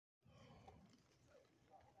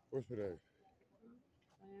What's today?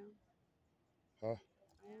 I am. Huh?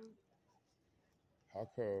 I am. How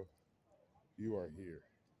come you are here?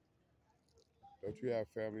 Don't you have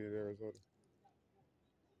family in Arizona?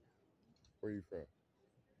 Where you from?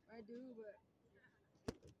 I do, but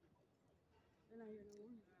they're not here no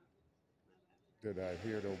more. Did I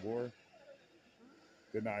hear no more? Huh?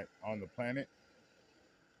 Did I on the planet?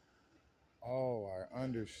 Oh, I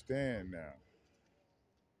understand now.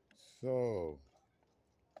 So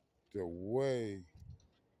the way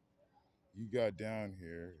you got down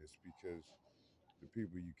here is because the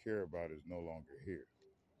people you care about is no longer here.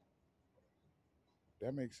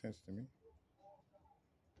 That makes sense to me.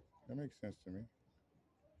 That makes sense to me.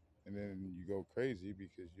 And then you go crazy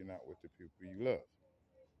because you're not with the people you love.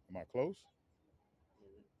 Am I close? Yeah,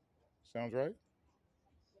 Sounds right?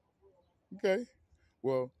 Okay.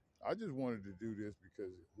 Well, I just wanted to do this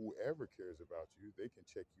because whoever cares about you, they can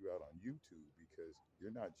check you out on YouTube because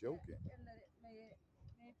you're not joking.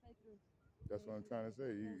 may it play through. That's what I'm trying to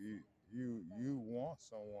say. You want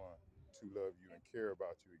someone to love you and care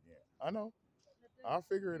about you again. I know. I'll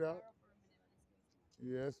figure it out.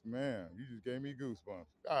 Yes, ma'am. You just gave me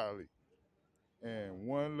goosebumps. Golly. And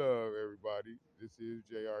one love, everybody. This is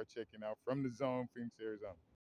JR checking out from the zone, Phoenix, Arizona.